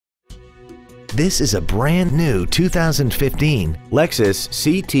This is a brand new 2015 Lexus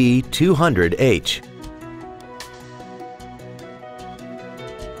CT200H.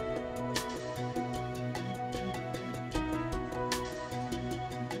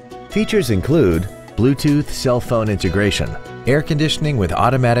 Features include Bluetooth cell phone integration, air conditioning with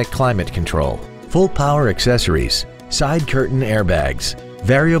automatic climate control, full power accessories, side curtain airbags,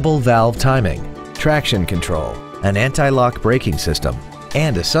 variable valve timing, traction control, an anti-lock braking system,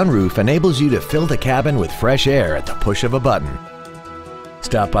 and a sunroof enables you to fill the cabin with fresh air at the push of a button.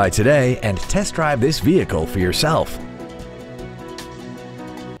 Stop by today and test drive this vehicle for yourself.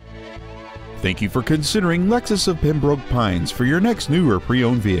 Thank you for considering Lexus of Pembroke Pines for your next new or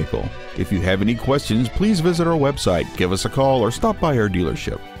pre-owned vehicle. If you have any questions, please visit our website, give us a call, or stop by our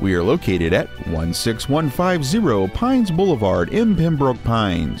dealership. We are located at 16150 Pines Boulevard in Pembroke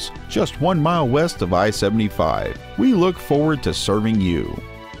Pines, just 1 mile west of I-75. We look forward to serving you.